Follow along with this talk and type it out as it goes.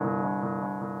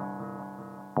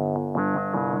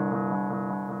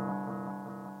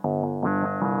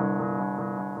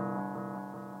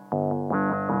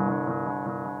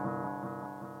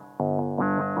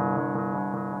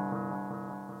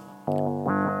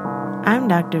I'm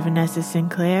Dr. Vanessa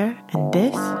Sinclair, and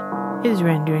this is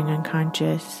Rendering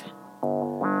Unconscious.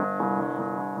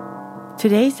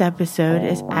 Today's episode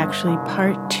is actually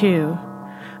part 2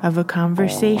 of a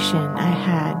conversation I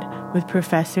had with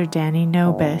Professor Danny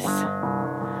Nobis.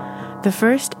 The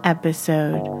first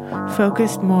episode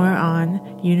focused more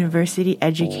on university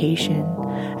education,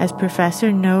 as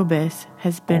Professor Nobis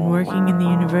has been working in the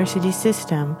university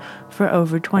system for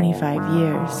over 25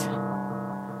 years.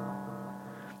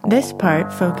 This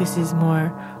part focuses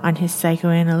more on his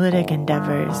psychoanalytic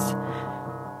endeavors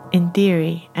in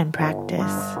theory and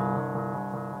practice.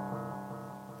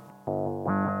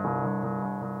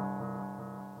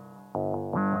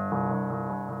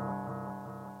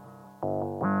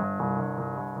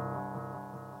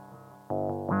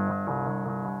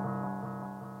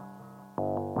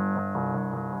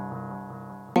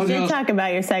 You should talk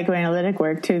about your psychoanalytic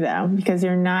work too, though, because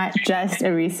you're not just a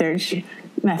research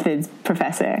methods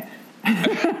professor.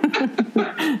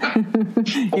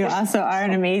 You also are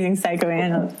an amazing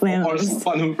psychoanalyst. Or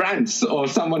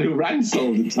someone who rants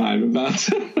all the time about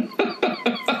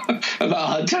about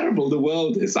how terrible the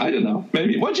world is. I don't know.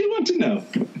 Maybe. What do you want to know?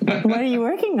 What are you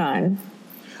working on?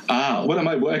 What am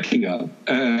I working on?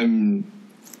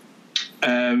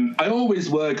 I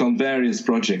always work on various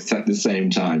projects at the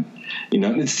same time. You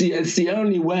know, it's the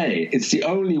only way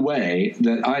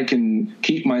that I can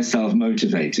keep myself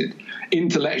motivated.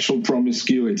 Intellectual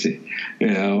promiscuity. You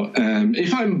know,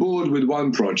 if I'm bored with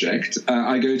one project,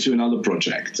 I go to another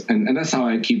project, and that's how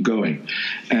I keep going.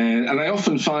 And I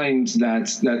often find that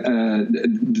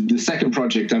the second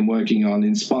project I'm working on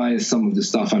inspires some of the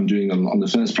stuff I'm doing on the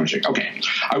first project. Okay,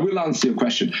 I will answer your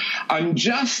question. I'm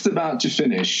just about to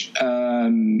finish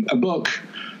a book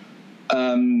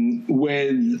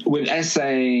with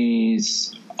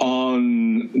essays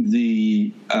on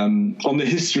the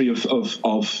history of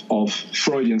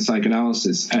Freudian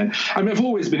psychoanalysis. I've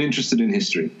always been interested in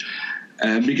history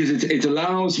because it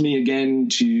allows me again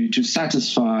to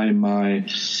satisfy my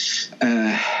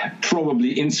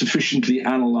probably insufficiently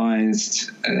analyzed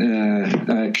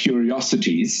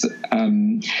curiosities.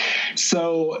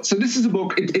 So this is a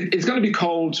book. It's going to be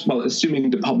called, well, assuming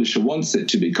the publisher wants it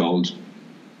to be called,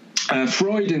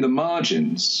 Freud in the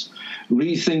Margins,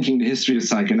 Rethinking the History of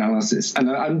Psychoanalysis. And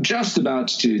I'm just about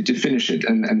to finish it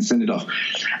and send it off.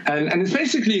 And it's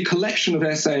basically a collection of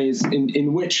essays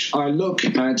in which I look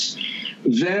at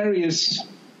various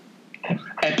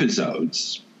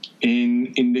episodes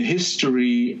in the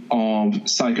history of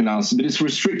psychoanalysis, but it's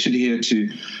restricted here to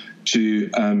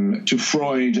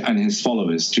Freud and his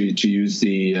followers, to use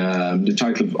the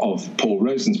title of Paul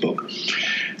Rosen's book,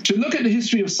 to look at the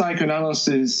history of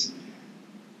psychoanalysis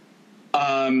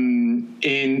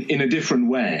in a different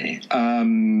way,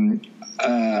 and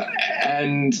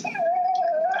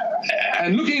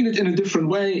looking at it in a different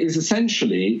way is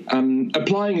essentially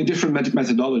applying a different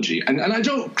methodology. And I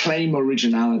don't claim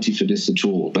originality for this at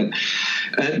all, but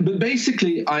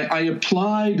basically I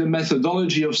apply the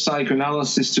methodology of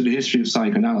psychoanalysis to the history of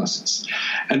psychoanalysis.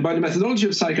 And by the methodology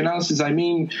of psychoanalysis, I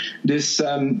mean this,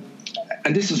 and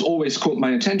this has always caught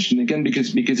my attention, again,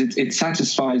 because it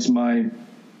satisfies my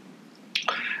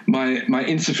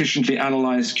insufficiently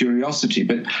analyzed curiosity.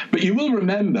 But you will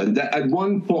remember that at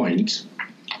one point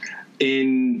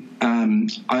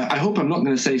I hope I'm not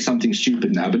going to say something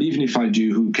stupid now, but even if I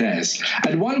do, who cares?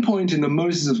 At one point in the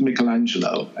Moses of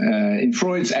Michelangelo, in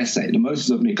Freud's essay, The Moses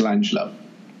of Michelangelo,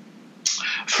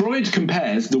 Freud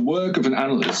compares the work of an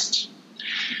analyst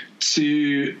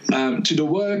to the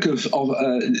work of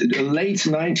a late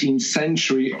 19th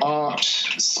century art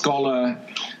scholar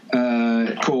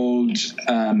called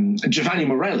Giovanni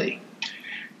Morelli,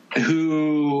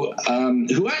 who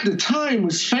at the time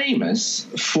was famous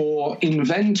for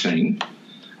inventing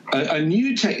a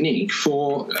new technique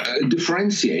for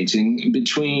differentiating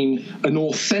between an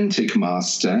authentic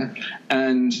master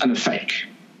and a fake.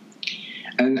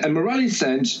 And Morelli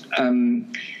said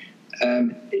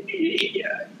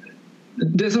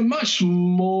there's a much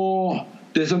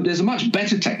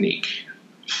better technique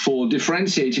for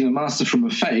differentiating a master from a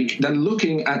fake than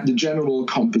looking at the general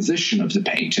composition of the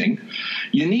painting.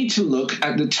 You need to look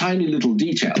at the tiny little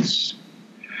details,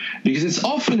 because it's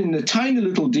often in the tiny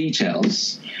little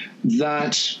details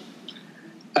that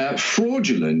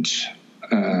fraudulent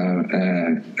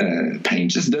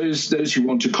painters, those who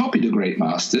want to copy the great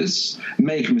masters,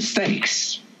 make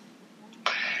mistakes.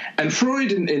 And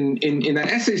Freud in that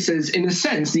essay says, in a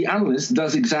sense, the analyst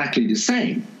does exactly the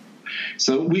same.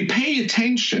 So we pay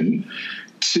attention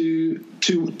to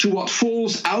what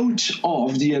falls out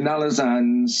of the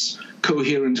Analysan's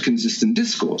coherent, consistent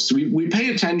discourse. We pay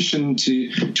attention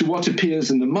to what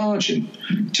appears in the margin,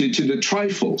 to the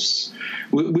trifles.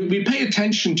 We pay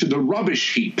attention to the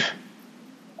rubbish heap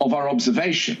of our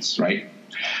observations, right?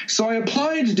 So I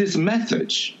applied this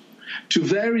method to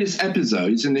various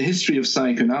episodes in the history of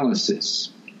psychoanalysis.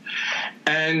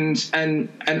 And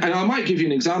I might give you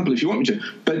an example if you want me to,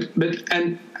 but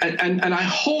I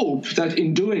hope that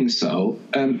in doing so,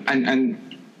 and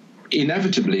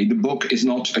inevitably the book is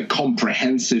not a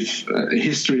comprehensive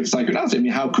history of psychoanalysis. I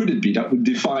mean, how could it be? That would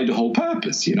defy the whole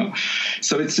purpose, you know.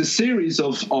 So it's a series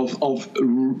of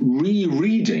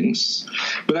rereadings,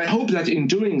 but I hope that in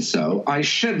doing so, I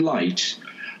shed light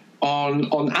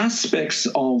on aspects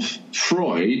of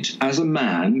Freud as a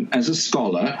man, as a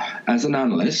scholar, as an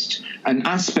analyst, and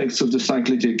aspects of the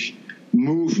cyclitic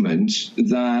movement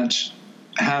that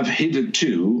have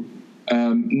hitherto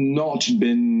not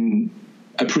been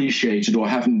appreciated or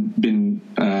haven't been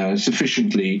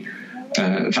sufficiently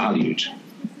valued.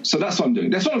 So that's what I'm doing.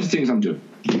 That's one of the things I'm doing.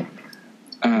 What's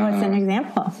an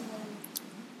example?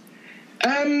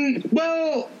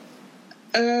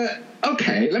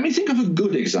 Okay, let me think of a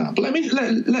good example. I'll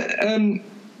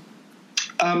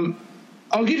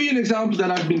give you an example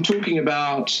that I've been talking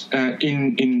about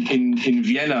in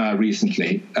Vienna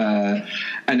recently,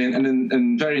 and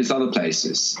in various other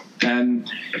places. And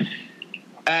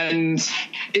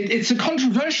it's a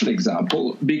controversial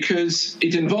example because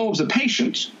it involves a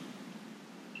patient,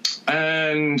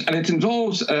 and it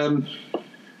involves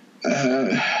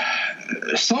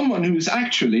someone who's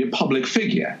actually a public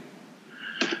figure.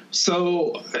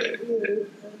 So,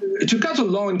 to cut a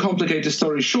long and complicated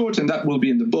story short, and that will be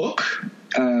in the book,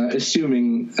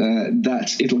 assuming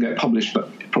that it'll get published, but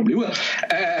it probably will,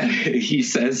 he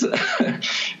says, with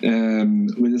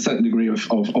a certain degree of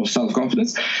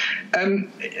self-confidence.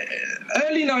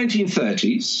 Early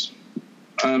 1930s,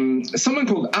 someone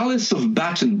called Alice of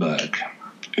Battenberg,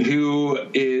 who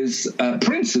is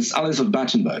Princess Alice of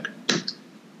Battenberg,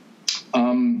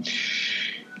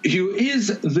 who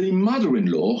is the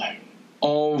mother-in-law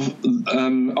of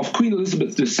Queen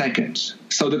Elizabeth II.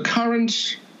 So the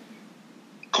current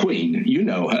queen, you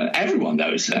know her, everyone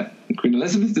knows her, Queen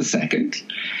Elizabeth II,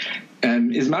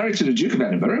 is married to the Duke of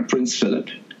Edinburgh, Prince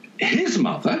Philip. His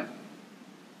mother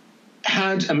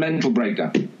had a mental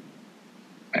breakdown.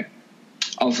 Right.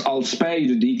 I'll spare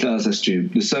you the details as to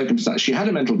the circumstance. She had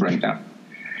a mental breakdown.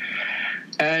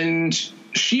 And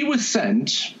she was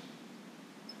sent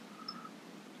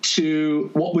to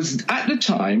what was at the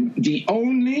time the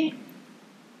only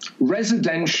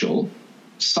residential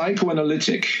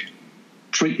psychoanalytic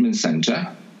treatment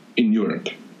center in Europe.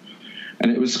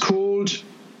 And it was called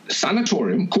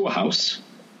Sanatorium, Kurhaus,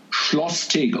 Schloss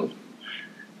Tegel.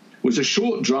 It was a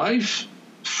short drive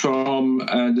from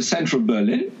the center of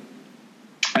Berlin,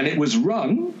 and it was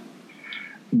run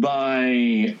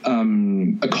by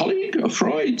a colleague of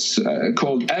Freud's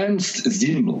called Ernst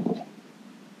Simmel.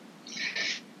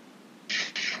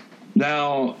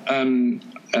 Now,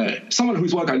 someone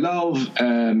whose work I love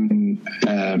and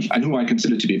whom I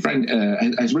consider to be a friend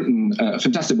has written a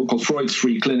fantastic book called Freud's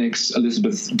Free Clinics,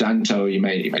 Elizabeth Danto, you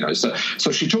may know. So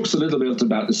she talks a little bit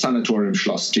about the Sanatorium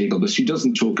Schloss Tegel, but she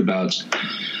doesn't talk about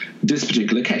this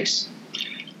particular case.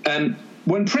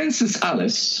 When Princess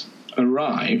Alice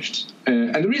arrived,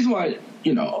 and the reason why,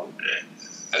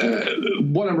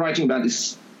 what I'm writing about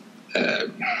is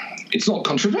it's not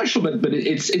controversial, but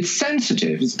it's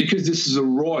sensitive. It's because this is a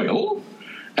royal,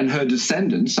 and her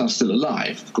descendants are still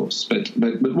alive, of course. But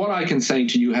what I can say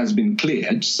to you has been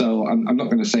cleared, so I'm not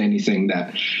going to say anything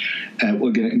that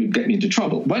will get me into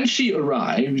trouble. When she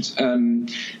arrived,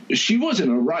 she was in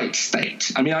a right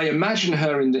state. I mean, I imagine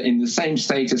her in the same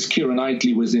state as Keira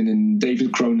Knightley was in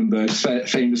David Cronenberg's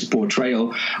famous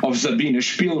portrayal of Sabine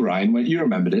Spielrein. When you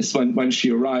remember this, when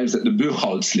she arrives at the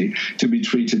Buchholzli to be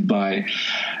treated by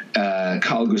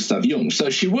Carl Gustav Jung. So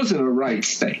she was in a right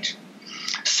state.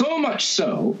 So much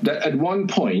so that at one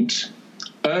point,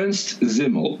 Ernst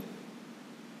Simmel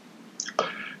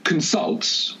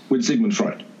consults with Sigmund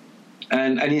Freud.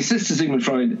 And he says to Sigmund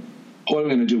Freud, what am I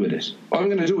going to do with it? What am I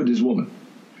going to do with this woman?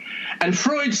 And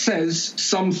Freud says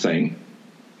something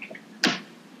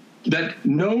that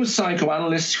no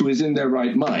psychoanalyst who is in their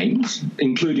right mind,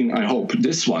 including, I hope,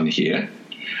 this one here,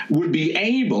 would be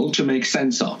able to make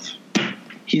sense of.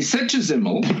 He said to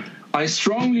Simmel, I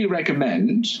strongly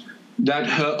recommend that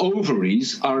her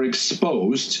ovaries are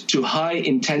exposed to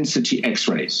high-intensity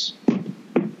X-rays.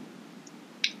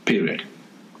 Period.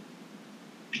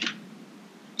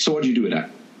 So what do you do with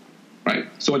that? Right?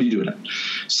 So what do you do with that?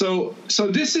 So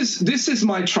this is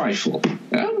my trifle.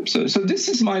 Yeah? So this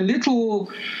is my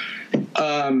little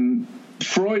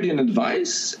Freudian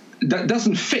advice that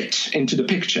doesn't fit into the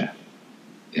picture.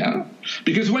 Yeah,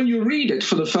 because when you read it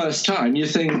for the first time, you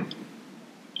think,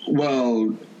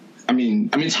 well, I mean,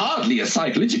 it's hardly a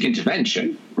psycholytic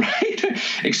intervention, right?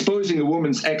 Exposing a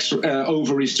woman's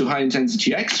ovaries to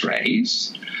high-intensity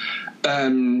X-rays.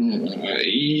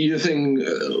 You think,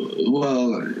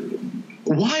 well,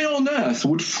 why on earth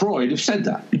would Freud have said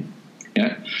that?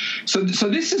 Yeah. So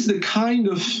this is the kind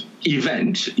of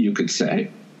event, you could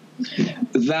say,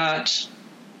 that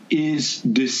is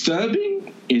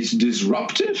disturbing, it's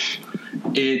disruptive,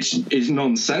 it is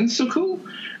nonsensical,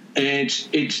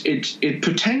 it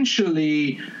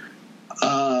potentially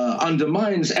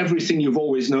undermines everything you've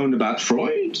always known about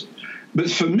Freud.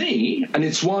 But for me, and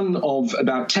it's one of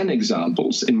about 10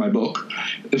 examples in my book,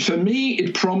 for me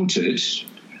it prompted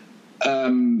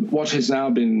what has now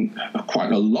been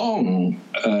quite a long,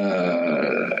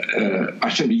 I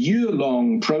think a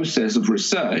year-long process of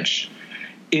research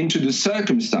into the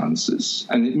circumstances,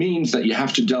 and it means that you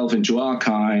have to delve into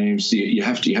archives, you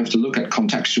have to look at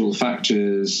contextual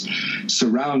factors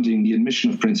surrounding the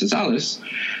admission of Princess Alice,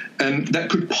 that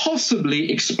could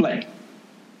possibly explain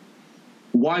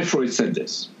why Freud said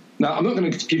this. Now, I'm not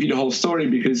going to give you the whole story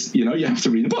because, you have to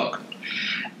read the book.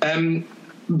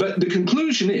 But the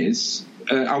conclusion is,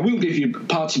 I will give you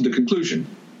parts of the conclusion,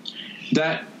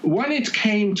 that when it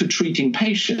came to treating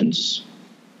patients,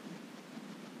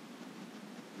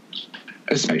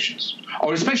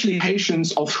 or especially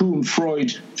patients of whom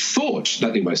Freud thought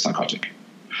that they were psychotic,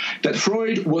 that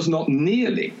Freud was not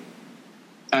nearly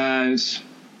as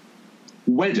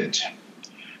wedded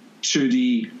to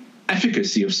the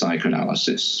efficacy of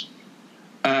psychoanalysis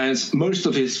as most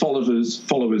of his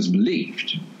followers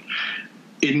believed.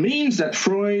 It means that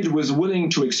Freud was willing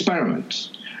to experiment.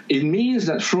 It means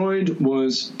that Freud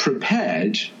was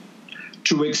prepared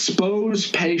to expose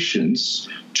patients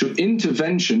to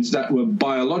interventions that were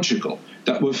biological,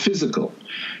 that were physical,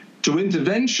 to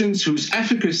interventions whose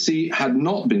efficacy had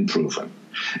not been proven.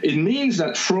 It means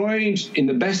that Freud, in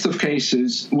the best of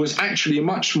cases, was actually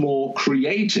much more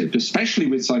creative, especially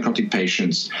with psychotic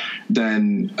patients,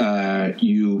 than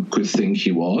you could think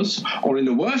he was. Or in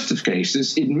the worst of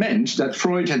cases, it meant that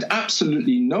Freud had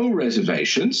absolutely no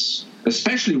reservations,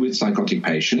 especially with psychotic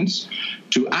patients,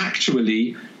 to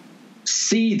actually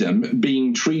see them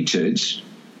being treated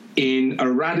in a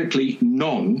radically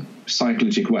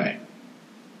non-psycholytic way.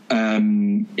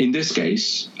 In this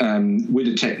case, with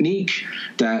a technique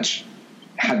that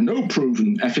had no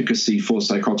proven efficacy for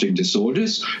psychotic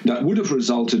disorders, that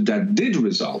did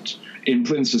result in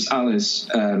Princess Alice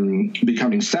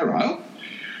becoming sterile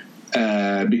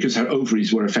because her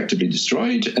ovaries were effectively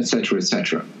destroyed, etc.,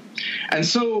 etc. And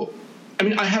so,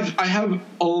 I have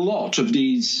a lot of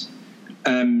these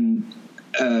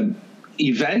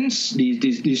events,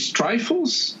 these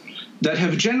trifles, that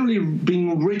have generally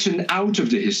been written out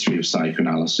of the history of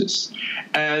psychoanalysis,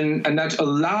 and that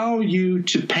allow you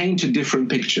to paint a different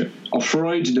picture of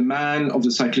Freud, the man of the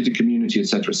psychoanalytic community,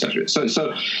 etc., etc. So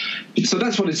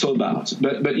that's what it's all about.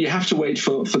 But you have to wait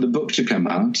for the book to come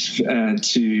out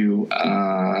to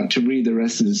read the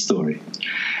rest of the story.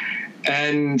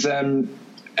 And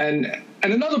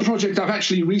another project I've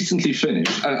actually recently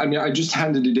finished. I just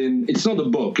handed it in. It's not a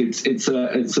book. It's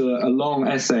a long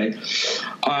essay.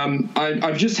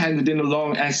 I've just handed in a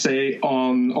long essay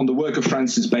on the work of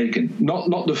Francis Bacon,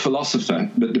 not the philosopher,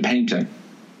 but the painter.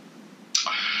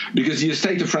 Because the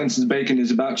estate of Francis Bacon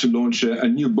is about to launch a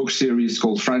new book series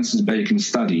called Francis Bacon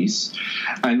Studies,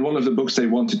 and one of the books they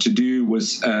wanted to do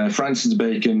was Francis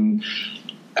Bacon,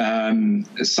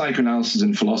 Psychoanalysis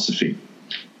and Philosophy.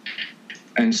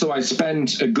 And so I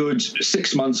spent a good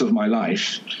 6 months of my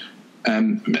life,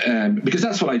 because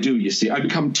that's what I do, you see. I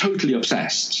become totally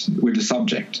obsessed with the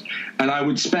subject. And I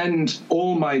would spend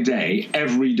all my day,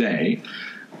 every day,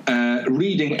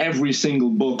 reading every single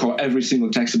book or every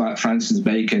single text about Francis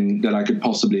Bacon that I could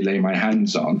possibly lay my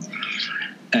hands on.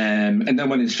 And then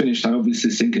when it's finished, I obviously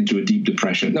sink into a deep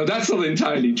depression. No, that's not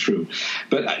entirely true.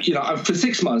 But, for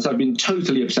 6 months, I've been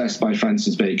totally obsessed by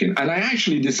Francis Bacon. And I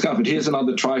actually discovered, here's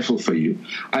another trifle for you,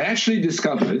 I actually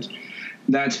discovered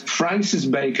that Francis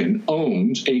Bacon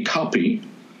owned a copy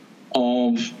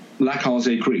of Lacan's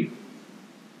Écrits.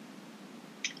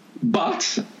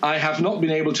 But I have not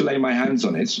been able to lay my hands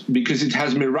on it because it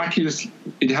has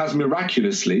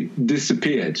miraculously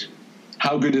disappeared.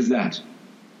 How good is that?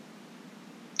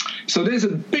 So there's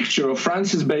a picture of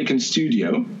Francis Bacon's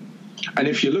studio And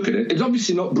if you look at it, it's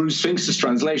obviously not Bruce Finks's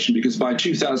translation, because by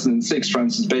 2006,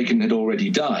 Francis Bacon had already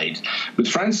died. But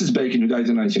Francis Bacon, who died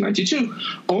in 1992,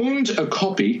 owned a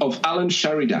copy of Alan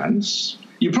Sheridan's.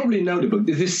 You probably know the book.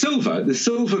 The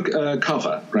silver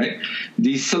cover, right?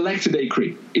 The Selected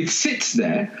Écrits. It sits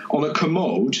there on a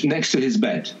commode next to his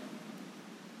bed,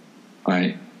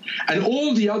 right? And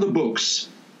all the other books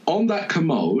on that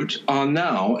commode are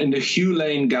now in the Hugh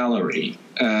Lane Gallery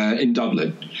in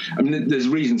Dublin. I mean, there's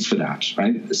reasons for that,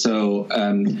 right? So,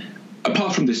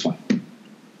 apart from this one.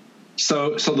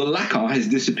 So the lacquer has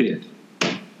disappeared.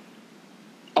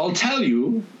 I'll tell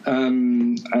you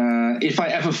if I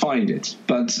ever find it,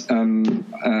 but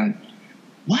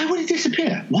why would it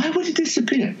disappear? Why would it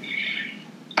disappear?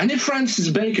 And if Francis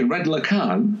Bacon read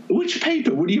Lacan, which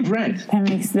paper would he have read?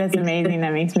 That's amazing.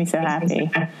 That makes me so happy.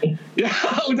 Yeah,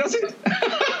 oh, does it?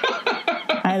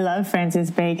 I love Francis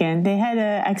Bacon. They had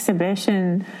an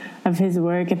exhibition of his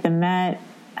work at the Met,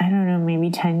 I don't know,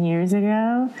 maybe 10 years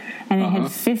ago, and it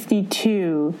had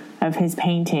 52 of his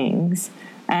paintings.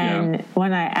 And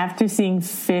after seeing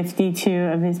 52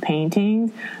 of his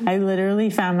paintings, I literally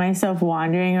found myself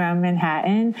wandering around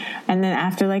Manhattan. And then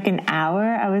after like an hour,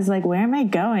 I was like, where am I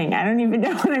going? I don't even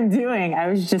know what I'm doing. I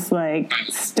was just like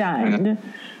stunned.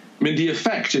 I mean, the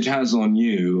effect it has on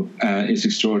you is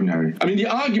extraordinary. I mean, the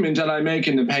argument that I make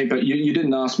in the paper, you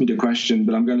didn't ask me the question,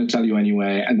 but I'm going to tell you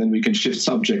anyway, and then we can shift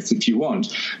subjects if you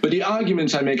want. But the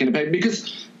argument I make in the paper,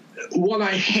 because what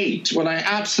I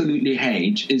absolutely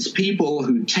hate, is people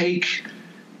who take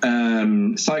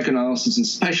psychoanalysis,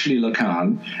 especially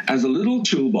Lacan, as a little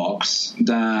toolbox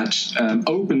that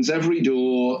opens every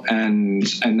door and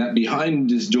that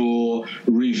behind this door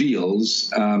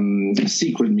reveals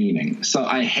secret meaning. So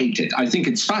I hate it. I think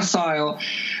it's facile.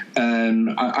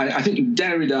 I think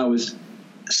Derrida was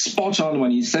spot on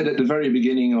when he said at the very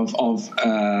beginning of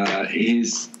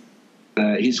his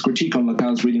critique on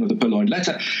Lacan's reading of the Purloined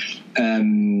Letter.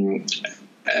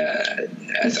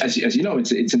 As you know,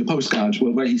 it's in the postcard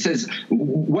where he says,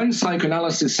 when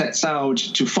psychoanalysis sets out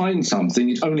to find something,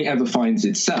 it only ever finds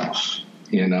itself.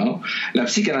 You know, la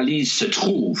psychanalyse se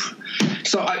trouve.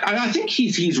 So I think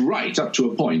he's right up to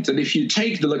a point, that if you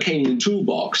take the Lacanian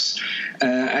toolbox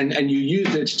and you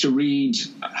use it to read,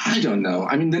 I don't know,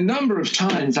 I mean, the number of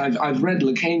times I've read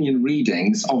Lacanian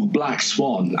readings of Black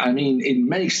Swan, I mean, it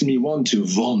makes me want to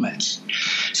vomit.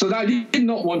 So I did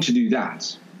not want to do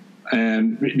that.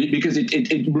 Because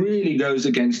it really goes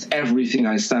against everything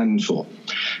I stand for.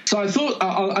 So I thought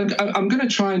I'm going to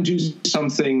try and do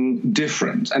something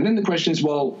different. And then the question is,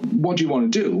 well, what do you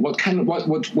want to do? What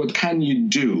can you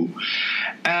do?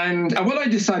 And what I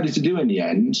decided to do in the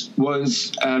end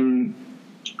was,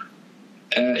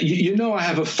 I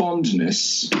have a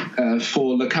fondness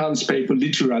for Lacan's paper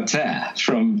Littérateur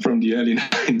from the early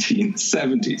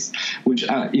 1970s, which,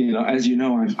 as you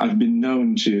know, I've been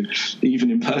known to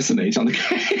even impersonate on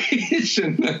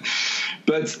occasion.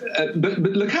 But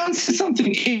Lacan says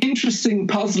something interesting,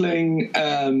 puzzling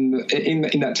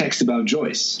in that text about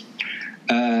Joyce.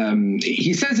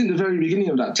 He says in the very beginning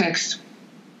of that text,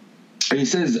 he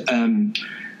says, when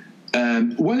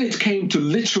it came to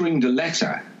littering the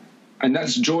letter, and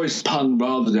that's Joyce's pun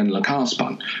rather than Lacan's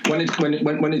pun. When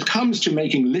it comes to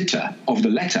making litter of the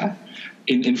letter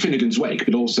in Finnegan's Wake,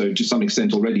 but also to some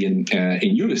extent already in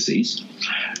Ulysses,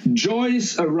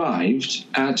 Joyce arrived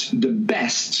at the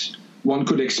best one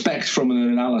could expect from an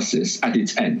analysis at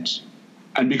its end.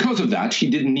 And because of that, he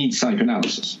didn't need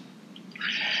psychoanalysis.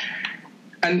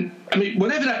 And, I mean,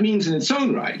 whatever that means in its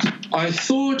own right, I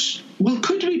thought, well,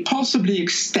 could we possibly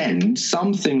extend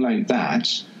something like that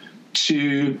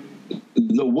to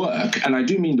the work, and I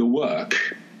do mean the work,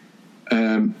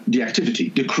 the activity,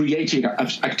 the creative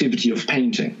activity of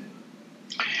painting.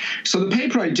 So the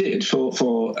paper I did for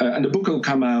and the book will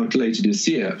come out later this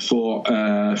year for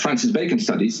Francis Bacon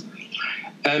Studies,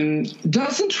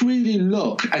 doesn't really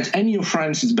look at any of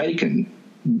Francis Bacon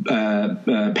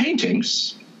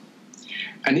paintings,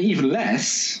 and even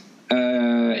less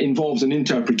involves an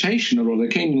interpretation or a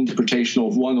Lacanian interpretation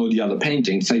of one or the other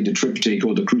painting, say the triptych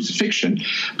or the crucifixion,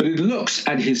 but it looks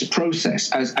at his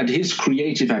process, at his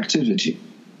creative activity.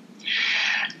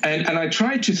 And I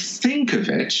try to think of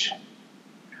it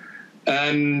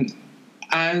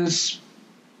as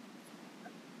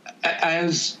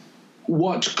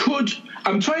what could...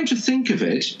 I'm trying to think of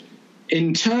it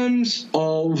in terms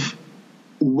of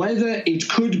whether it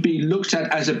could be looked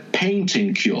at as a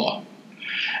painting cure,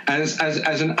 as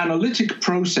an analytic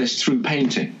process through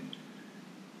painting,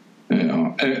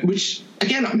 which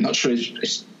again I'm not sure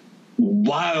is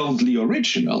wildly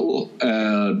original,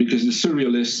 because the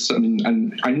surrealists, I mean,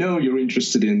 and I know you're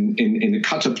interested in the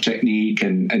cut-up technique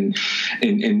and in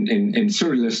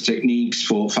surrealist techniques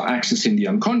for accessing the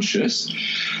unconscious.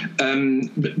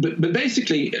 But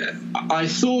basically, I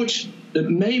thought that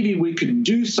maybe we could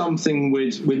do something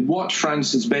with what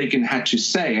Francis Bacon had to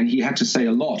say, and he had to say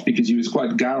a lot because he was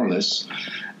quite garrulous,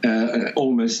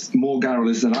 almost more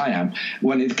garrulous than I am,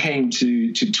 when it came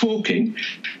to talking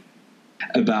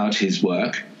about his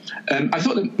work. I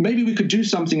thought that maybe we could do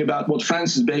something about what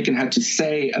Francis Bacon had to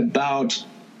say about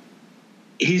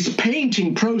his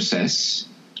painting process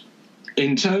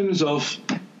in terms of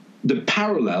the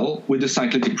parallel with the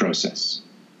cyclic process.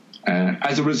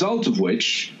 As a result of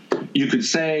which, you could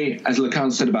say, as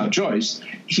Lacan said about Joyce,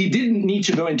 he didn't need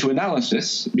to go into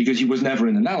analysis because he was never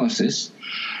in analysis,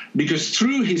 because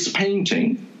through his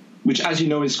painting, which, as you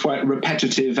know, is quite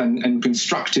repetitive and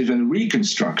constructive and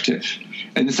reconstructive,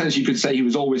 in the sense you could say he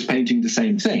was always painting the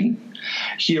same thing,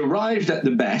 he arrived at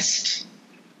the best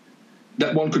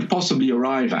that one could possibly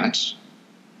arrive at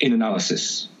in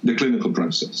analysis, the clinical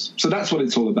process. So that's what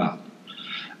it's all about.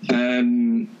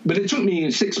 But it took me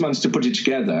 6 months to put it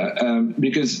together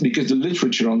because the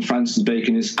literature on Francis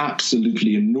Bacon is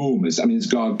absolutely enormous. I mean, it's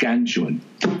gargantuan.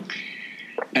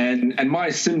 And my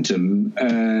symptom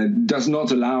does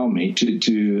not allow me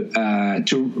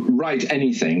to write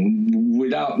anything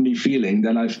without me feeling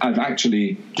that I've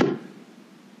actually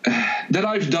that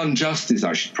I've done justice,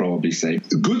 I should probably say.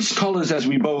 Good scholars as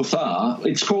we both are,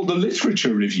 it's called a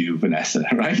literature review, Vanessa,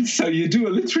 right? So you do a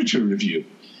literature review.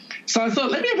 So I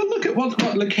thought, let me have a look at what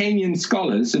Lacanian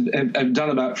scholars have done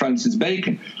about Francis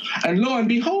Bacon. And lo and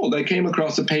behold, I came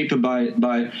across a paper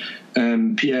by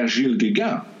Pierre-Gilles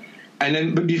Guéguin. And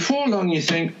then, but before long, you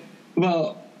think,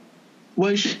 well,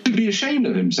 he should be ashamed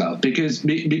of himself because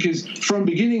from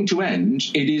beginning to end,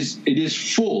 it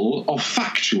is full of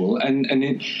factual and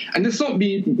it's not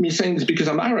me saying this because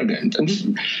I'm arrogant. And just,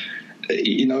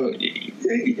 you know,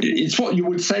 it's what you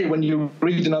would say when you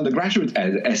read an undergraduate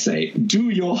essay: do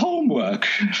your homework.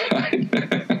 Right?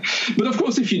 But of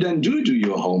course, if you then do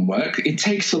your homework, it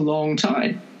takes a long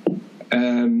time.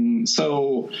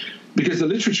 So. Because the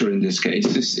literature in this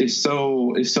case is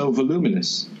so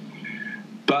voluminous,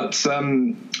 but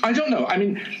I don't know. I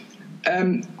mean,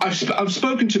 I've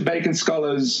spoken to Bacon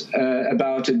scholars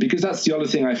about it because that's the other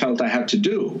thing I felt I had to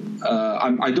do.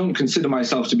 I don't consider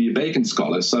myself to be a Bacon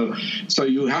scholar, so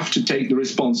you have to take the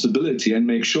responsibility and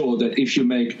make sure that if you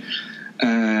make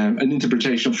an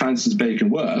interpretation of Francis Bacon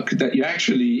work, that you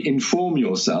actually inform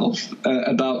yourself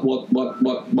about what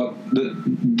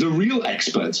the real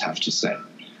experts have to say.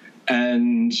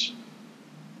 And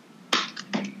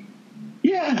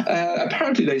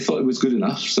apparently they thought it was good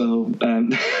enough. So,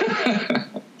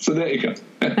 so there you go.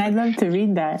 I'd love to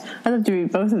read that. I'd love to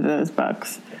read both of those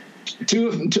books.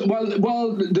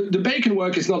 The Bacon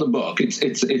work is not a book.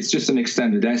 It's just an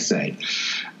extended essay.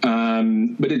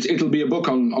 But it'll be a book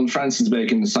on Francis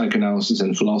Bacon, psychoanalysis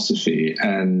and philosophy.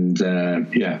 And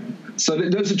so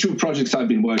those are two projects I've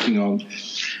been working on.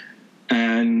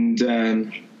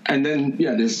 And then,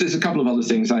 there's a couple of other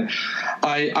things. I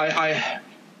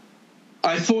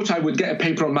thought I would get a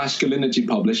paper on masculinity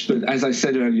published, but as I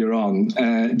said earlier on,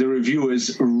 the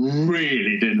reviewers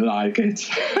really didn't like it.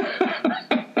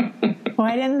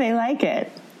 Why didn't they like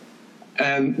it?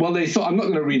 Well, they thought, I'm not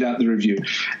going to read out the review.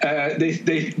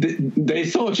 They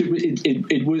thought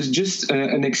it was just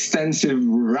an extensive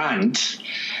rant.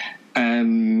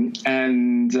 And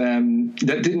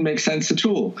that didn't make sense at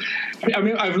all. I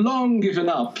mean, I've long given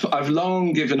up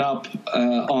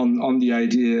on the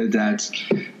idea that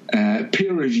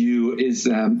peer review is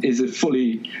a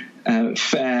fully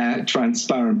fair,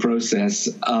 transparent process.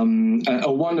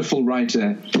 A wonderful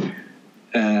writer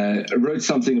wrote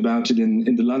something about it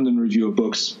in the London Review of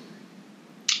Books.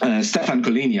 Stefan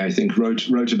Collini, I think,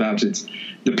 wrote about it,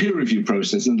 the peer review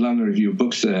process in the London Review of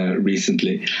Books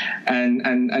recently, and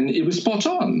it was spot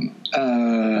on.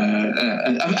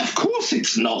 Of course,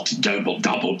 it's not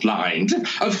double blind.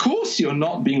 Of course, you're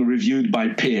not being reviewed by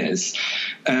peers,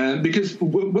 because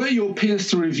were your peers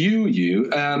to review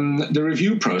you, the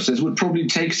review process would probably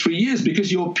take 3 years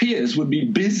because your peers would be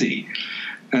busy.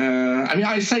 I mean,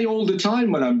 I say all the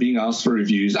time when I'm being asked for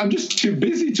reviews, I'm just too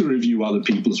busy to review other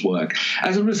people's work.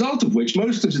 As a result of which,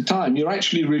 most of the time, you're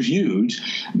actually reviewed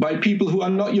by people who are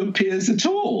not your peers at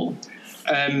all.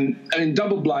 I mean,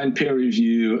 double-blind peer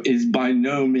review is by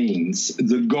no means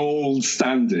the gold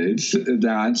standard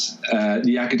that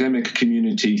the academic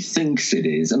community thinks it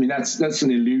is. I mean, that's an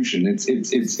illusion.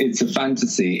 It's a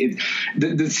fantasy.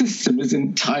 The system is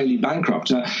entirely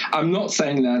bankrupt. I'm not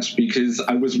saying that because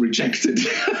I was rejected.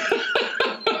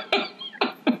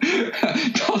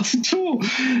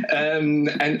 And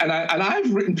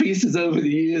I've written pieces over the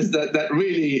years that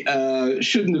really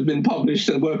shouldn't have been published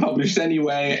and were published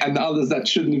anyway, and others that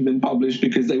shouldn't have been published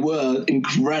because they were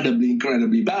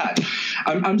incredibly bad.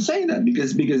 I'm saying that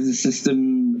because the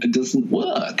system doesn't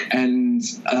work, and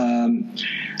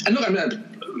look, I mean,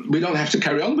 we don't have to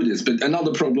carry on with this, but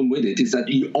another problem with it is that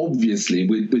you obviously,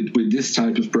 with this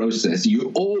type of process,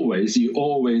 you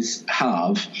always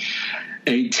have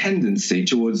a tendency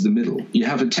towards the middle. You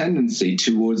have a tendency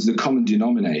towards the common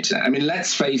denominator. I mean,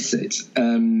 let's face it.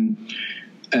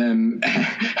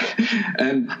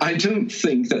 I don't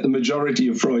think that the majority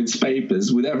of Freud's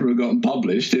papers would ever have gotten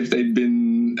published if they'd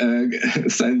been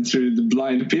sent through the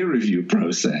blind peer review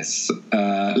process.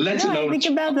 I think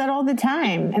about that all the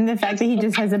time. And the fact that he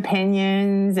just has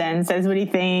opinions and says what he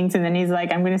thinks, and then he's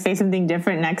like, I'm going to say something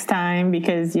different next time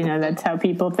because, that's how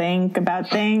people think about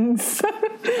things.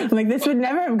 Like, this would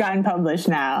never have gotten published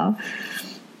now.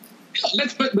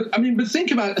 But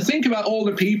think about all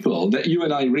the people that you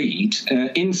and I read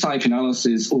in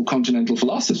psychoanalysis or continental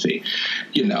philosophy.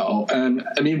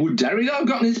 Would Derrida have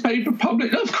gotten his paper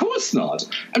published? No, of course not.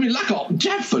 I mean, Lacan,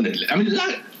 definitely. I mean,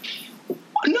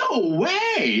 no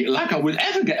way Lacan would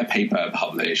ever get a paper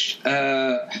published.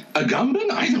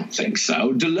 Agamben? I don't think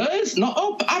so. Deleuze?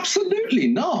 No, absolutely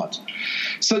not.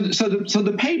 So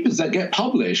the papers that get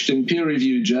published in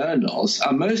peer-reviewed journals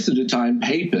are most of the time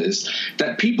papers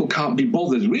that people can't be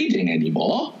bothered reading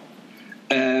anymore.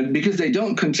 Because they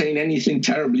don't contain anything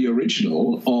terribly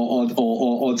original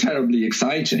or terribly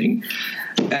exciting,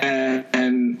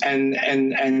 and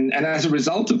as a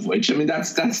result of which, I mean,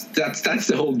 that's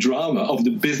the whole drama of the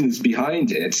business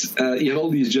behind it. You have all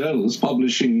these journals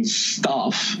publishing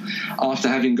stuff after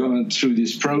having gone through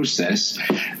this process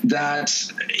that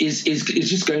is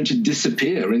just going to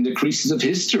disappear in the creases of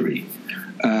history.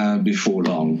 Before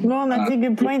long. Well, that's a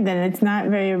good point then. It's not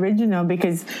very original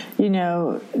because,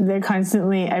 they're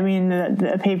constantly, I mean,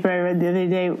 the paper I read the other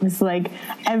day was like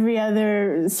every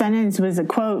other sentence was a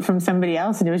quote from somebody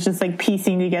else, and it was just like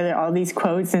piecing together all these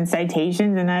quotes and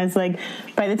citations, and I was like,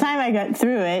 by the time I got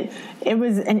through it, it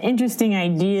was an interesting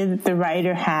idea that the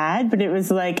writer had, but it was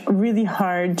like really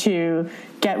hard to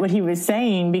get what he was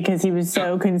saying because he was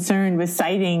so concerned with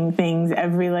citing things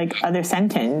every other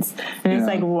sentence. And it's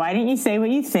like, why didn't you say what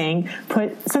you think,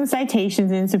 put some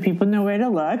citations in so people know where to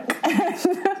look,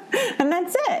 and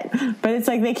that's it. But it's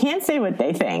like they can't say what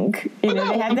they think. They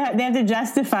have to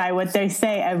justify what they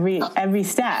say every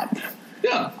step.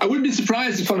 Yeah, I wouldn't be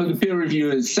surprised if one of the peer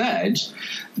reviewers said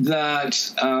that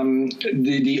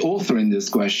the author in this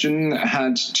question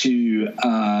had to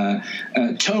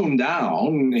tone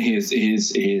down his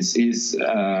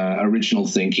original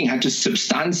thinking, had to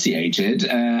substantiate it,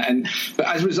 but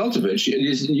as a result of it,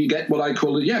 you get what I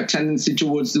call a tendency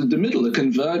towards the middle, a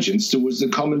convergence towards the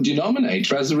common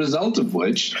denominator. As a result of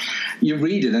which, you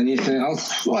read it and you think, oh,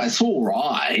 well, it's all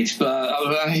right, but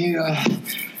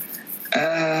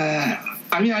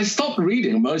I stopped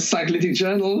reading most psychoanalytic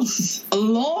journals a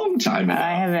long time ago.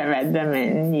 I haven't read them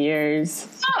in years.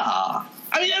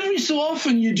 Every so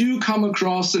often you do come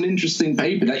across an interesting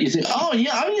paper that you think,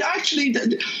 actually,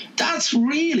 that's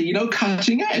really,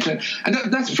 cutting edge. And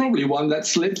that's probably one that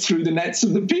slipped through the nets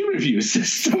of the peer review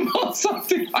system or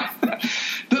something like that.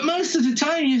 But most of the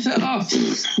time you think,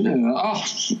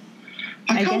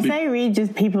 I guess I read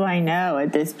just people I know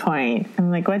at this point.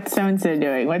 I'm like, what's so-and-so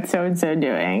doing? What's so-and-so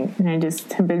doing? And I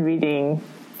just have been reading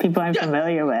people I'm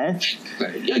familiar with.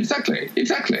 Yeah, exactly.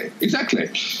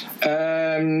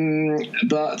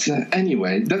 But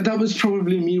anyway, that was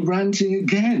probably me ranting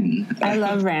again. I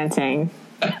love ranting.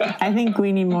 I think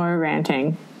we need more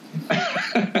ranting.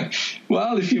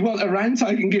 Well, if you want a rant,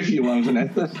 I can give you one,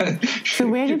 Vanessa. So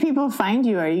where do people find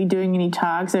you? Are you doing any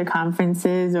talks or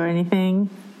conferences or anything?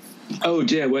 Oh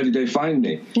dear, where did they find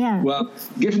me? Yeah. Well,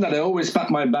 given that I always pack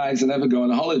my bags and never go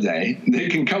on a holiday, they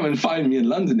can come and find me in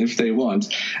London if they want.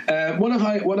 What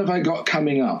have I got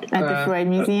coming up? At the Freud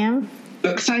Museum?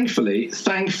 Look, thankfully,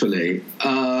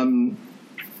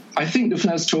 I think the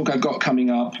first talk I've got coming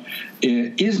up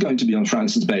is going to be on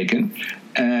Francis Bacon,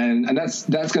 and that's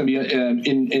going to be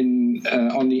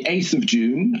on the 8th of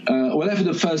June, whatever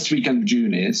the first weekend of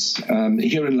June is,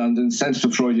 here in London, Centre for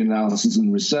Freudian Analysis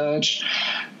and Research.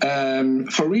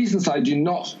 For reasons I do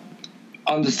not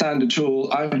understand at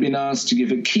all, I've been asked to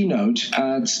give a keynote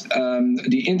at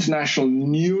the International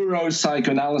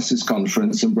Neuropsychoanalysis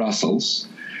Conference in Brussels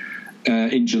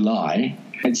in July.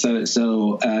 And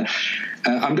so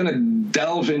I'm going to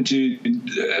delve into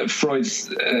Freud's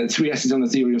 3 Essays on the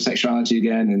Theory of Sexuality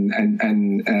again,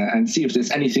 and see if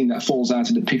there's anything that falls out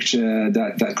of the picture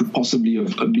that could possibly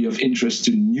be of interest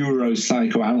to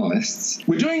neuropsychoanalysts.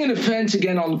 We're doing an event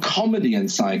again on comedy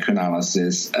and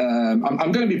psychoanalysis.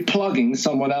 I'm going to be plugging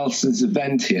someone else's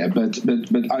event here, but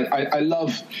I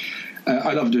love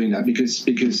doing that because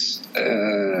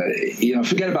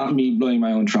forget about me blowing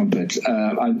my own trumpet.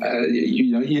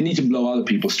 You need to blow other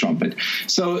people's trumpet.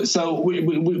 So we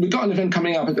got an event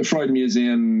coming up at the Freud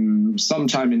Museum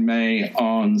sometime in May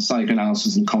on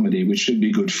psychoanalysis and comedy, which should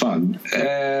be good fun.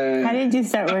 How did you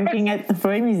start working at the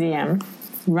Freud Museum,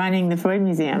 running the Freud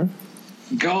Museum?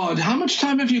 God, how much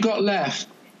time have you got left?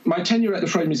 My tenure at the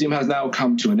Freud Museum has now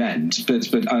come to an end, but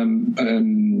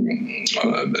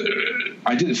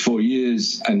I did it 4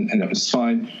 years, and that was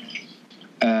fine.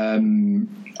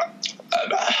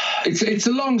 It's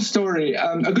a long story.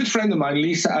 A good friend of mine,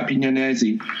 Lisa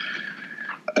Apignanesi,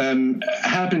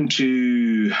 happened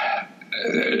to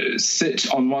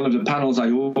sit on one of the panels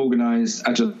I organized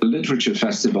at a literature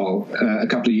festival a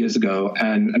couple of years ago,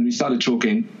 and we started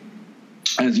talking,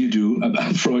 as you do,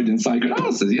 about Freud and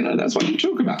psychoanalysis. That's what you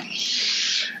talk about.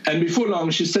 And before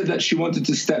long, she said that she wanted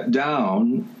to step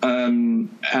down and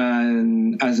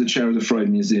as the chair of the Freud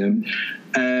Museum.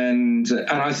 And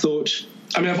I thought,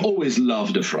 I've always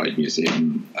loved the Freud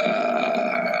Museum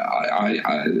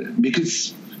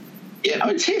because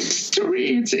it's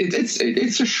history.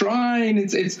 It's a shrine.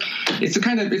 It's a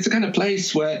kind of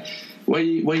place where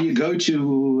you go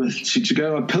to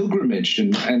go on a pilgrimage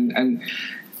and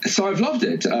so I've loved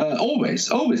it, always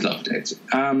loved it.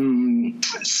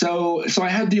 So I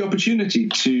had the opportunity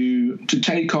to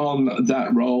take on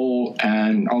that role,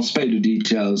 and I'll spare the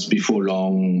details. Before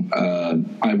long,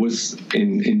 I was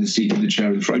in the seat of the chair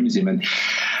of the Freud Museum, and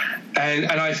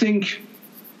I think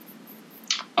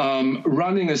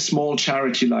running a small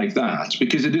charity like that,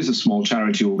 because it is a small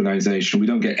charity organization, we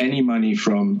don't get any money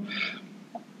from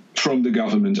the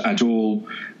government at all,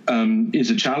 is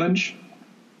a challenge.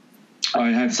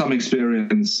 I had some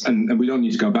experience, and we don't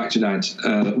need to go back to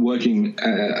that, working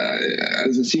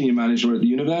as a senior manager at the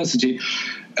university,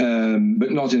 but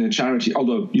not in a charity,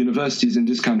 although universities in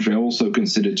this country are also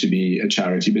considered to be a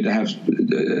charity, but they have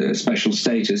a special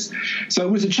status. So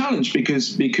it was a challenge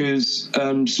because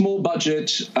small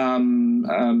budget,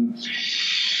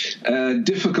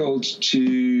 difficult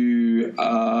to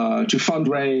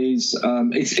fundraise.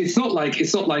 It's not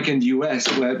like in the US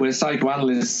where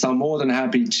psychoanalysts are more than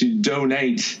happy to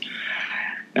donate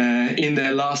in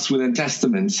their last will and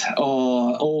testament,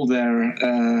 or all their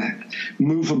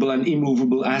movable and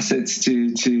immovable assets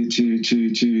to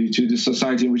the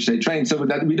society in which they train. So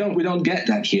that we don't get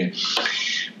that here.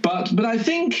 But I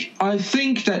think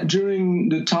that during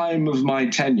the time of my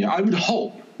tenure, I would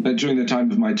hope that during the time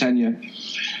of my tenure,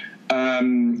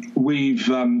 we've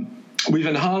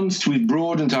enhanced, we've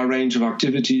broadened our range of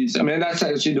activities. That's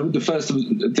actually the first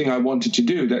thing I wanted to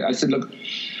do. That I said, look,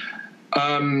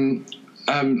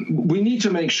 we need to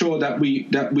make sure that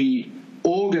we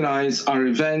organize our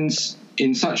events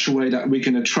in such a way that we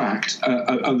can attract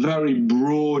a very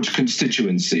broad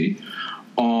constituency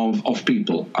of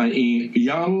people, i.e.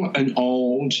 young and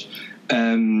old,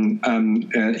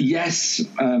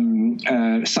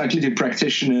 psychoanalytic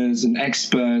practitioners and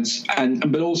experts,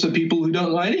 but also people who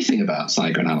don't know anything about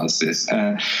psychoanalysis.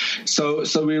 So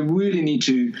we really need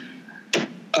to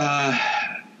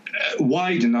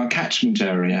widen our catchment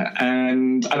area,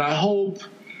 and I hope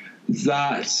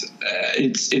that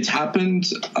it's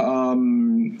happened.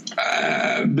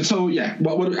 But so yeah,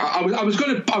 I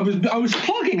was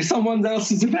plugging someone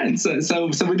else's event. So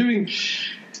we're doing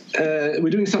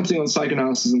something on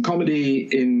psychoanalysis and comedy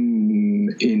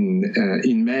in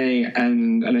May,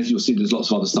 and as you'll see, there's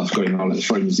lots of other stuff going on at the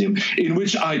Freud Museum in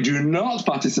which I do not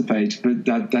participate, but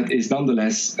that is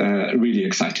nonetheless really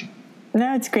exciting.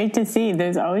 No, it's great to see.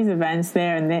 There's always events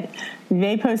there, and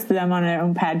they post them on their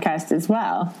own podcast as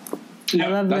well. Yeah,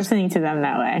 I love listening to them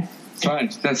that way.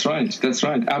 That's right.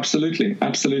 Absolutely.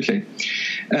 I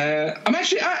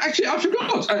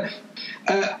forgot.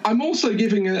 I'm also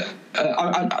giving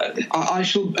I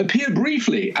shall appear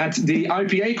briefly at the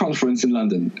IPA conference in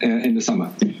London in the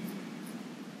summer.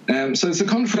 So it's a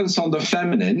conference on the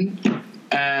feminine.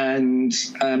 And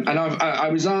I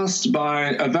was asked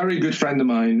by a very good friend of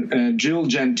mine, Jill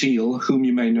Gentile, whom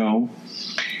you may know,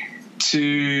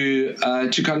 to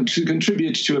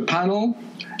contribute to a panel.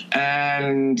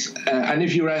 And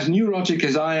if you're as neurotic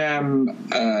as I am,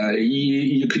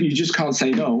 you just can't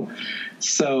say no.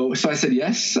 So I said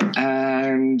yes,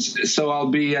 and so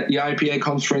I'll be at the IPA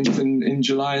conference in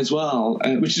July as well,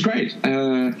 which is great.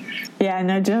 Yeah,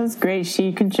 no, Jill's great.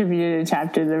 She contributed a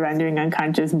chapter to the Rendering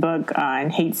Unconscious book on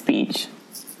hate speech.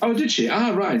 Oh, did she?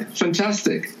 Ah, right.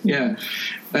 Fantastic. Yeah.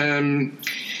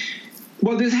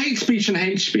 Well, there's hate speech and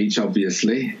hate speech,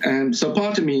 obviously. So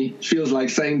part of me feels like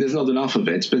saying there's not enough of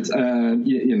it, but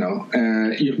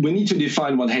we need to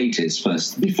define what hate is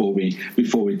first before we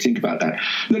think about that.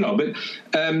 But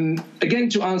again,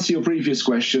 to answer your previous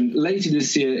question, later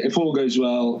this year, if all goes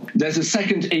well, there's a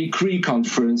second ACRE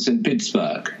conference in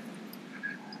Pittsburgh.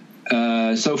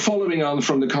 So following on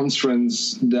from the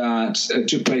conference that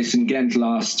took place in Ghent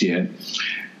last year,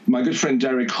 my good friend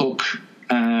Derek Hook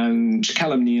and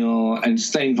Callum Neal and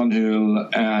Steen van Hul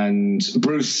and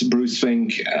Bruce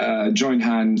Fink joined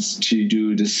hands to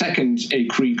do the second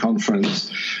ACRE conference,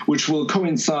 which will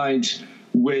coincide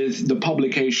with the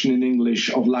publication in English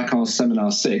of Lacan's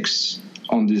Seminar 6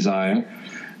 on Desire,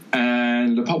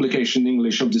 and the publication in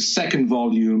English of the second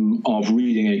volume of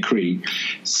Reading ACRE.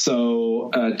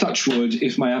 So, touch wood,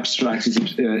 if my abstract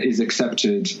is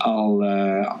accepted,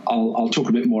 I'll talk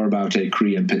a bit more about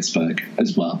ACRE in Pittsburgh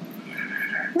as well.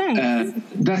 Nice.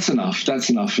 That's enough. That's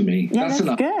enough for me. Yeah, that's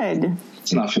enough. Good.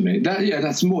 That's enough for me.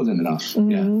 That's more than enough. Mm-hmm.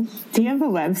 Yeah. Do you have a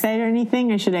website or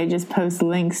anything, or should I just post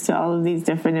links to all of these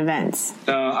different events?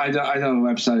 No, I don't have a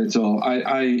website at all. I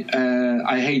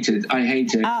hate it.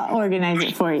 I'll organize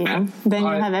it for you. Then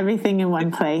you'll have everything in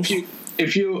one place.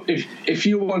 If you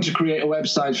want to create a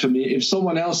website for me, if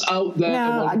someone else out there...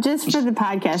 No, just for the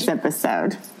podcast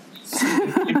episode.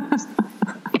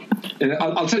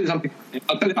 I'll tell you something.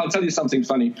 I'll tell you something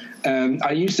funny.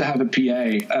 I used to have a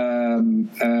PA,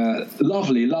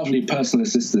 lovely personal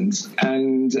assistant,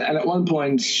 and at one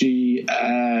point she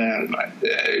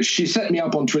set me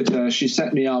up on Twitter. She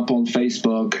set me up on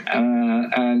Facebook,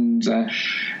 and on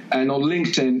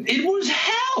LinkedIn. It was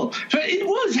hell.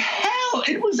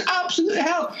 It was absolute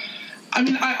hell. I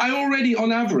mean, I already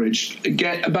on average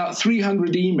get about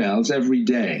 300 emails every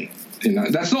day.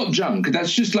 That's not junk.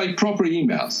 That's just like proper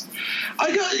emails.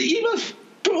 I got emails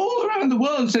from all around the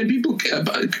world saying, "People,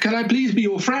 can I please be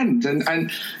your friend?"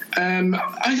 And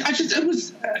I just it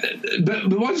was. But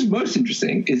what's most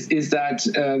interesting is that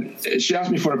she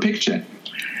asked me for a picture,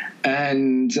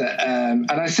 and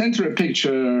I sent her a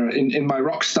picture in my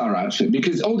rock star outfit,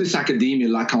 because all this academia,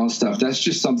 Lacan stuff, that's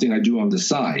just something I do on the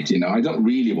side. I don't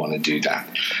really want to do that.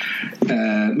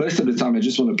 Most of the time, I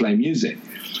just want to play music.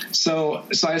 So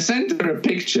I sent her a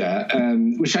picture,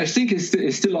 which I think is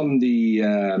still on the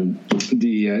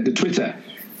Twitter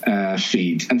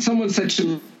feed. And someone said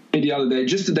to me the other day,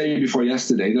 just the day before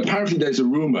yesterday, that apparently there's a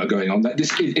rumor going on that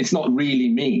it's not really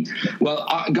me. Well,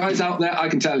 guys out there, I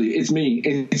can tell you, it's me.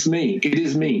 It's me. It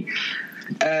is me.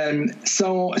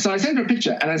 So I sent her a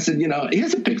picture, and I said,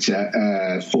 here's a picture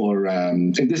for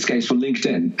in this case for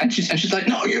LinkedIn, and she's like,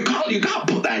 no, you can't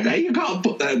put that there. You can't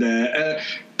put that there.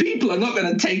 People are not going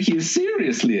to take you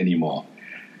seriously anymore.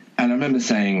 And I remember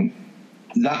saying,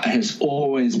 that has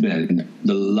always been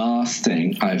the last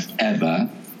thing I've ever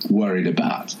worried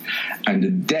about. And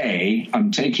the day I'm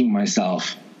taking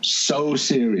myself so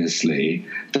seriously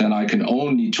that I can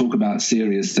only talk about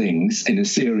serious things in a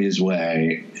serious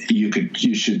way, you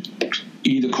should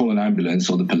either call an ambulance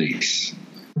or the police.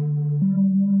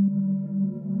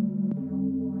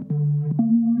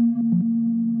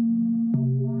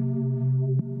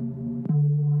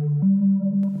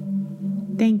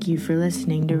 Thank you for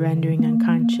listening to Rendering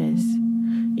Unconscious.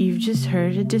 You've just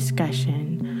heard a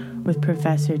discussion with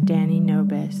Professor Danny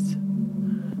Nobis.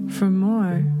 For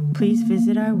more, please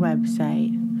visit our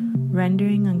website,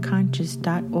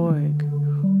 renderingunconscious.org,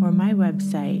 or my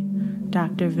website,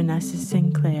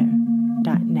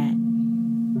 drvanessasinclair.net.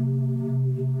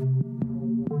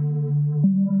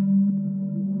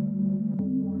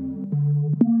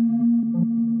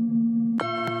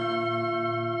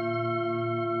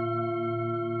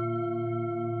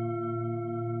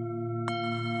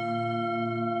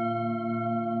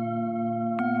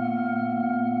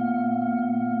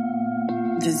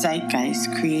 The Zeitgeist,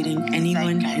 creating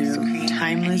anyone who,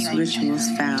 timeless rituals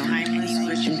found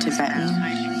in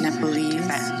Tibetan, Nepalese,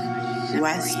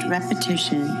 West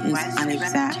repetition is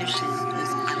unexact.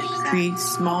 Creates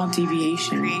small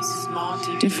deviations,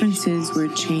 differences where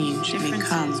change may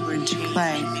come into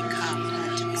play.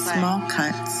 Small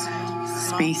cuts,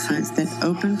 spaces that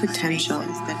open potential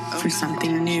for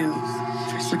something new,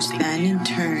 which then in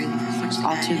turn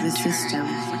alter the system.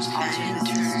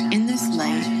 In this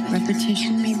light,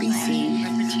 repetition may be seen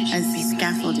as the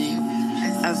scaffolding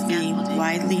of being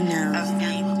widely known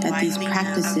that these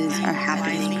practices are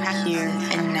happening here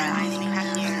and now.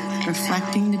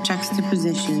 reflecting the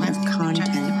juxtaposition of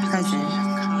content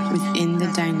present within the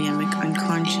dynamic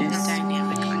unconscious.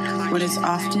 What is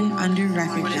often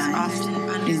under-recognized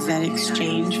is that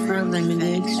exchange for a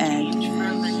limited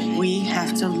edge, we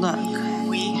have to look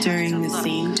during the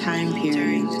same time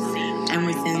period and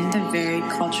within the very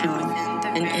cultural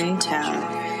and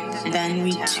intel, then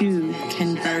we too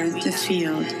can birth the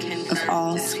field of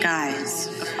all skies.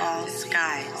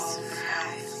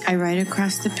 I write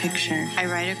across the picture,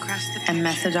 a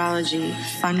methodology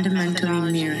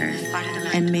fundamentally mirror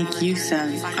and make use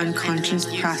of unconscious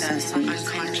processes,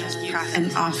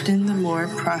 and often the more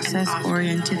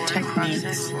process-oriented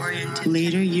techniques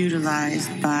later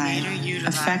utilized by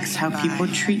affects how people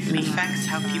treat me.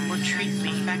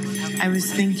 I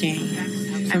was thinking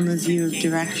from a view of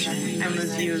direction,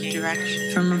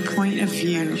 from a point of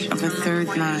view of a third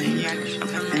mind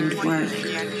and work.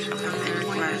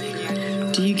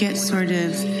 Do you get sort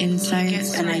of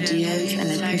insights and ideas and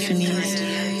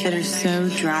epiphanies that are so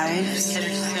drives?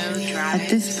 At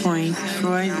this point,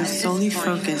 Freud was solely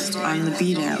focused on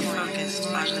libido.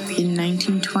 In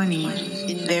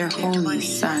 1920, their holy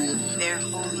son.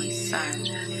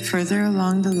 Further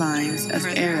along the lines of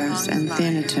Eros and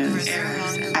Thanatos,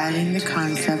 adding the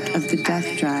concept of the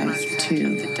death drive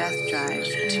too.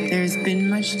 There has been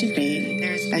much debate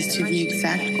as to the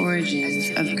exact origins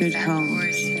of Good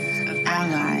Homes.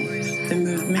 Ally, the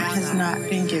movement has not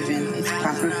been given its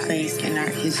proper place in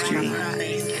art history.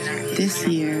 This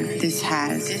year, this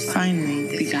has finally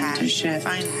begun to shift,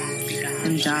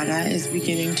 and Dada is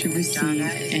beginning to receive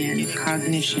an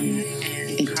cognition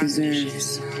it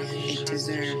deserves.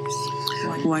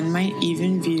 One might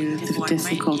even view the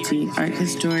difficulty art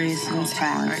historians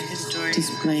have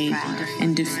displayed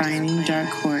in defining Dark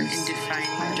Horse,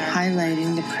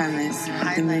 highlighting the premise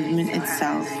of the movement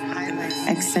itself,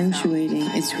 accentuating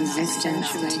its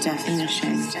resistance to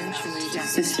definition,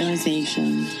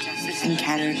 systemization, and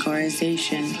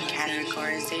categorization,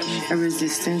 a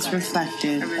resistance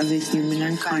reflective of the human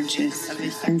unconscious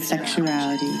and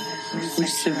sexuality, which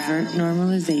subvert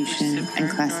normalization and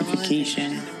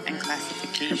classification.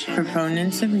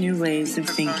 Proponents of new ways of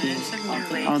thinking,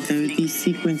 although these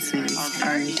sequences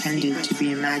are intended to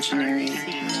be imaginary,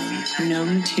 no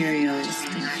material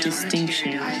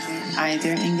distinction,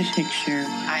 either in the picture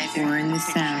or in the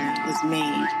sound, is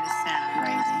made.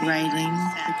 Writing,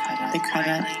 the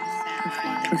cut-up,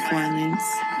 performance,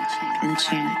 and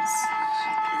chants.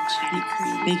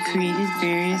 They created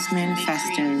various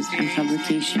manifestos and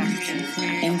publications,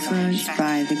 influenced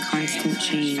by the constant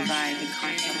change,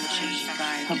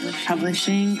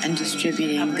 publishing and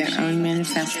distributing their own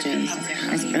manifestos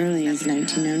as early as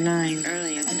 1909.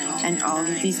 And all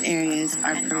of these areas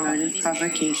are promoted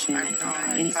provocation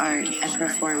in art and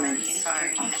performance,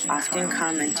 often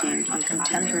commenting on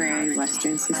contemporary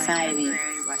Western society,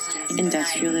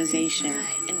 industrialization,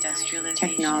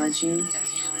 technology,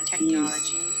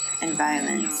 youth, and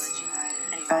violence,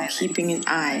 while keeping an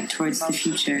eye towards the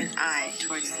future.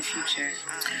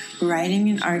 Writing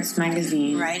in Arts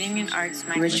magazine,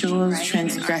 Rituals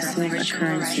Transgressive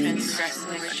Occurrences,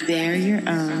 They're Your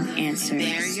Own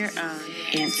Answers,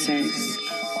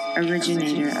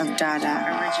 originator of Dada.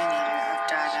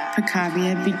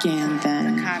 Picabia began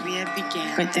then,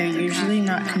 but they're usually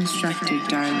not constructed,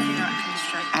 darling.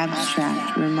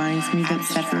 Abstract reminds me that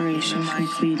separation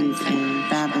completed in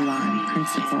Babylon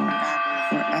principle,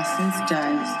 where essence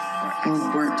does or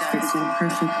work fits in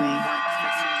perfectly.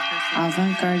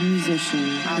 Avant-garde musician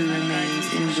who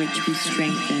remains in which we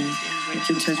strengthen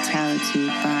the totality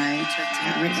by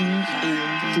written in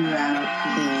throughout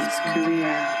his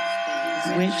career,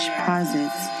 which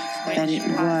posits that it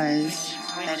was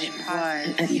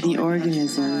the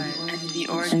organism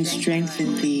and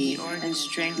strengthened thee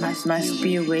must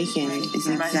be awakened is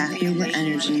exactly the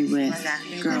energy with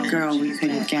girl we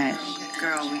couldn't get.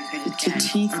 The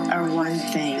teeth are one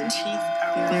thing,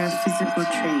 they're a physical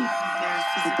trait,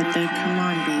 but they come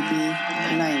on baby,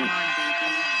 light.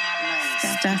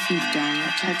 Stuff you've done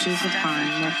touches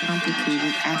upon more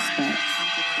complicated aspects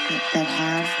that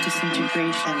have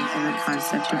disintegration in the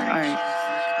concept of art.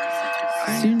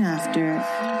 Soon after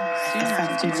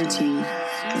effectivity,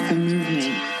 the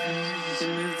movement.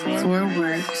 4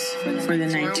 works for the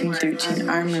 1913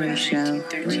 Armory Show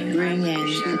bring in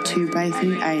a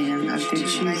 2x3 item of their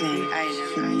choosing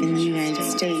in the United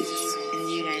States.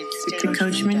 The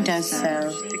coachman does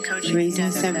so,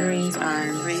 raising Severine's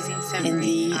arm in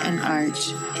the and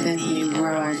arch, the new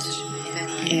world,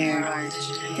 air,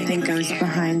 then goes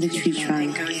behind the tree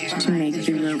trunk to make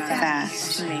the rope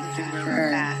fast.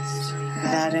 Her,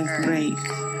 that of break,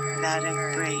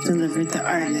 delivered the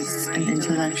artists and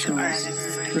intellectuals.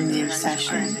 from the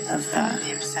obsession of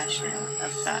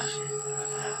the